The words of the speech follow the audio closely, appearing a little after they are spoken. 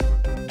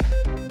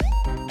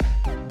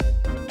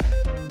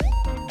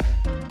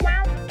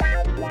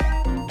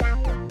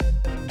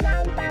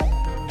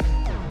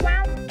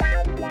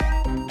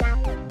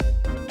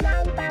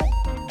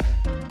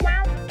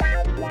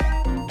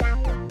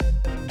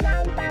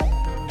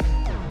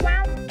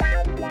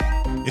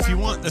if you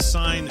want a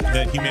sign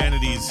that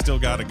humanity's still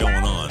got it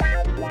going on.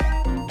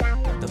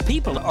 The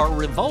people are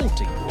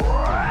revolting.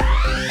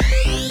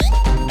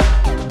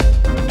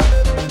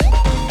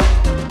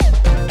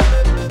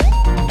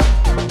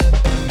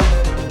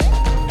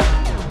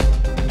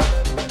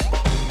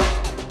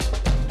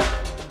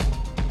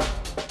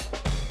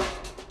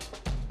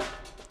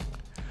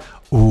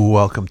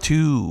 Welcome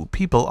to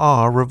People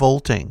Are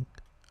Revolting,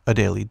 a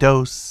daily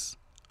dose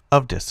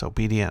of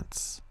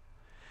disobedience.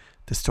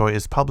 The story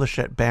is published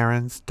at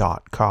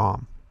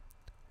Barron's.com.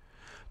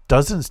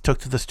 Dozens took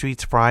to the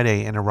streets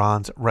Friday in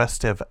Iran's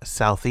restive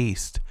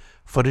southeast,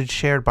 footage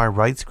shared by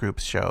rights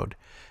groups showed,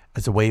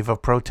 as a wave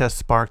of protests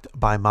sparked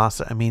by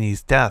Mahsa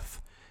Amini's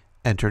death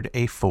entered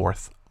a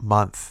fourth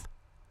month.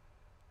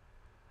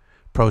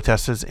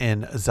 Protesters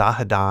in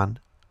Zahedan,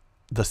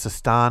 the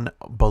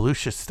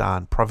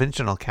Sistan-Baluchistan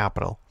provincial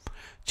capital,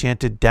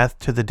 chanted death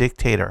to the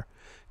dictator,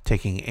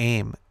 taking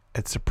aim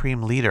at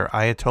Supreme Leader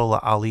Ayatollah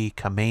Ali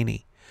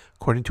Khamenei,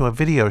 according to a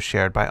video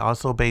shared by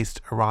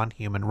Oslo-based Iran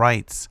Human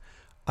Rights,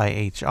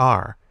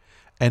 IHR,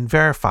 and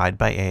verified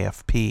by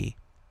AFP.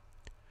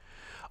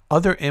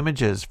 Other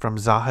images from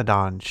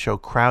Zahedan show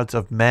crowds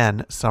of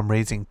men, some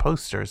raising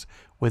posters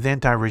with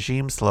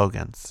anti-regime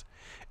slogans,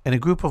 and a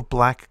group of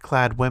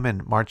black-clad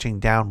women marching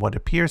down what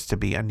appears to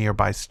be a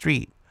nearby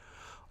street,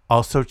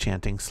 also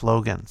chanting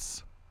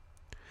slogans.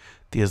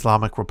 The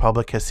Islamic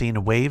Republic has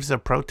seen waves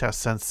of protests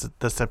since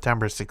the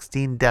September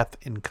 16 death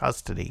in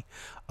custody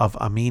of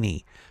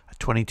Amini, a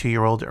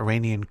 22-year-old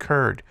Iranian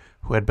Kurd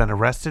who had been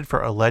arrested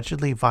for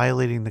allegedly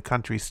violating the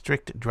country's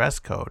strict dress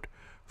code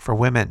for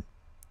women.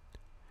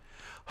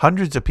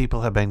 Hundreds of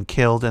people have been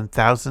killed and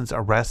thousands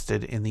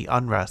arrested in the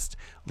unrest,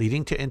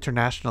 leading to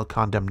international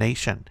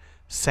condemnation,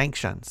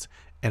 sanctions,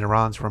 and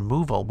Iran's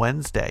removal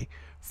Wednesday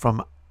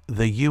from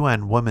the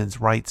UN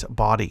Women's Rights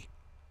body.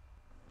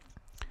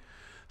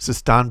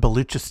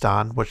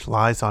 Sistan-Baluchistan, which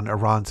lies on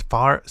Iran's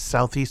far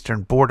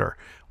southeastern border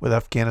with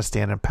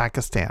Afghanistan and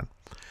Pakistan,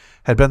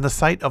 had been the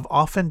site of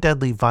often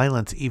deadly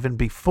violence even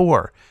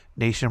before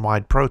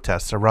nationwide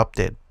protests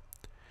erupted.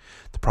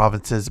 The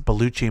province's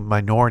Baluchi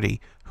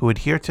minority, who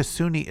adhere to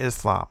Sunni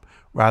Islam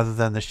rather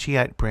than the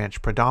Shiite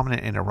branch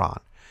predominant in Iran,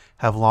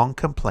 have long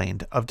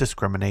complained of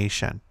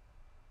discrimination.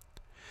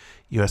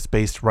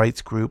 U.S.-based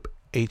rights group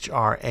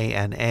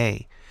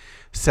HRANA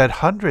said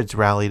hundreds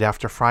rallied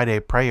after Friday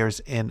prayers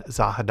in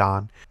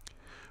Zahedan,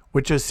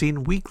 which has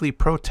seen weekly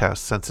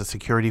protests since the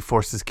security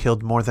forces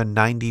killed more than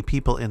 90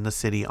 people in the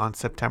city on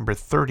September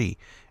 30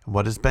 in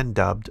what has been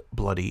dubbed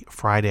Bloody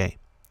Friday.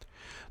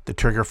 The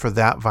trigger for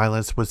that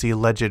violence was the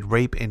alleged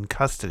rape in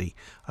custody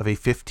of a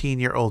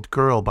 15-year-old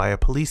girl by a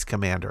police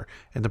commander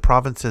in the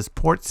province's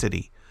port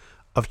city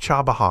of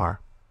Chabahar.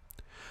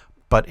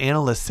 But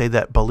analysts say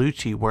that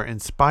Baluchi were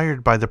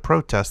inspired by the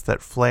protests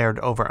that flared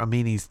over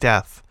Amini's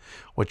death,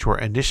 which were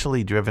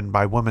initially driven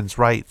by women's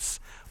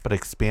rights, but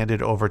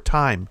expanded over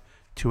time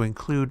to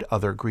include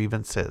other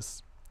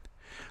grievances.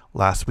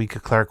 Last week, a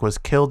cleric was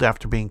killed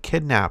after being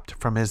kidnapped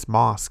from his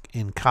mosque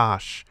in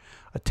Kash,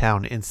 a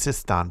town in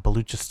Sistan,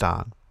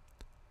 Baluchistan.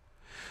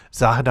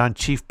 Zahedan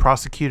Chief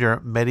Prosecutor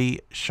Mehdi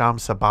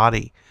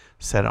Shamsabadi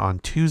said on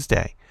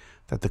Tuesday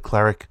that the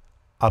cleric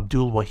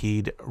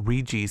Abdulwahid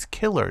Riji's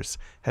killers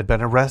had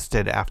been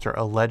arrested after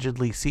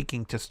allegedly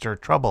seeking to stir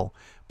trouble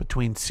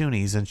between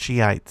Sunnis and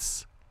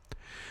Shiites.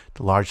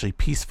 The largely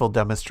peaceful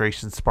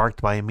demonstrations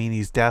sparked by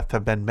Amini's death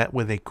have been met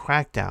with a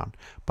crackdown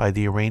by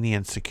the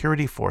Iranian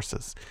security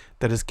forces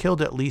that has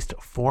killed at least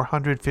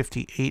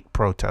 458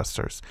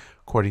 protesters,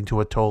 according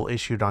to a toll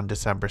issued on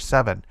December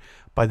 7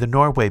 by the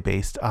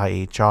Norway-based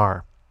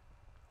IHR.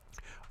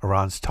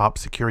 Iran's top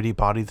security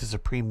body, the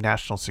Supreme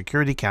National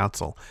Security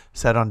Council,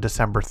 said on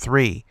December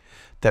 3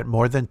 that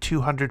more than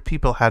 200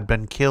 people had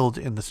been killed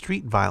in the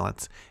street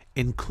violence,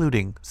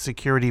 including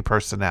security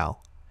personnel.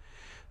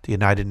 The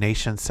United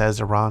Nations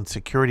says Iran's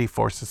security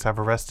forces have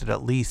arrested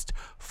at least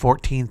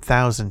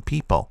 14,000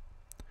 people.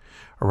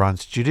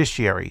 Iran's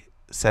judiciary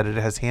said it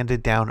has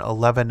handed down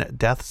 11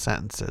 death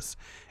sentences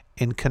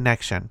in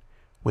connection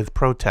with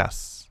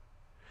protests.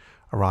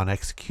 Iran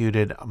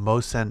executed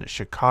Mohsen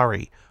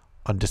Shekari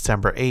on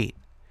December 8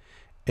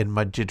 in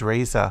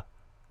Majidreza,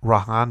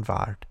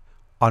 Rahanvard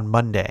on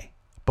Monday.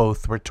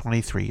 Both were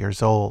 23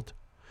 years old.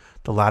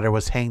 The latter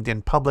was hanged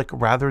in public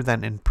rather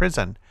than in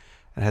prison,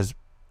 and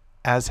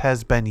as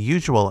has been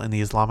usual in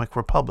the Islamic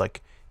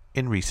Republic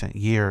in recent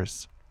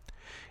years.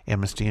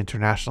 Amnesty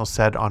International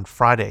said on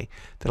Friday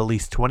that at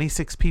least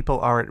 26 people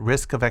are at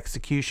risk of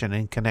execution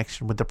in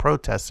connection with the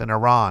protests in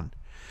Iran,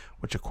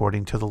 which,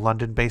 according to the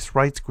London-based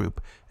rights group,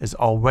 is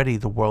already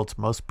the world's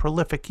most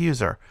prolific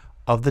user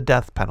of the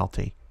death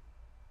penalty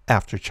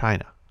after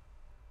China.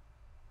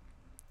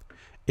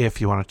 If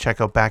you want to check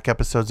out back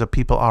episodes of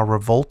People Are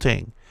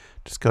Revolting,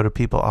 just go to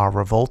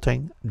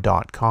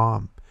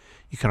peoplearerevolting.com.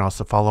 You can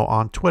also follow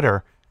on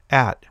Twitter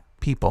at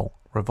People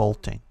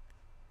Revolting.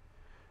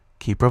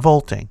 Keep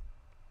revolting,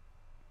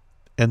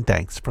 and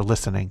thanks for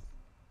listening.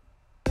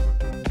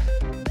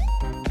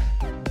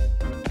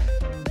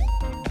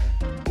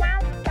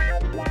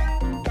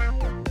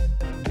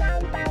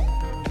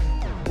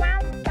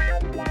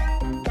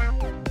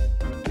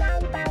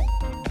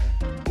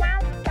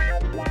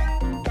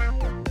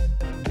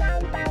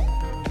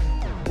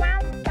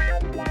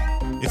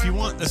 If you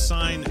want a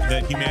sign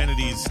that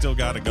humanity's still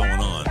got it going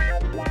on,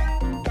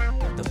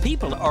 The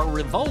people are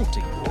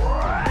revolting.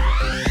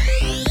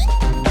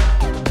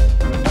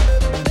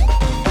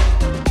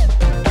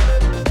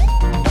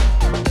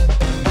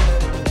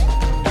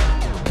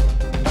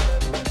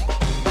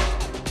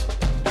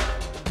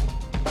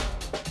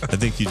 I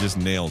think you just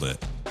nailed it.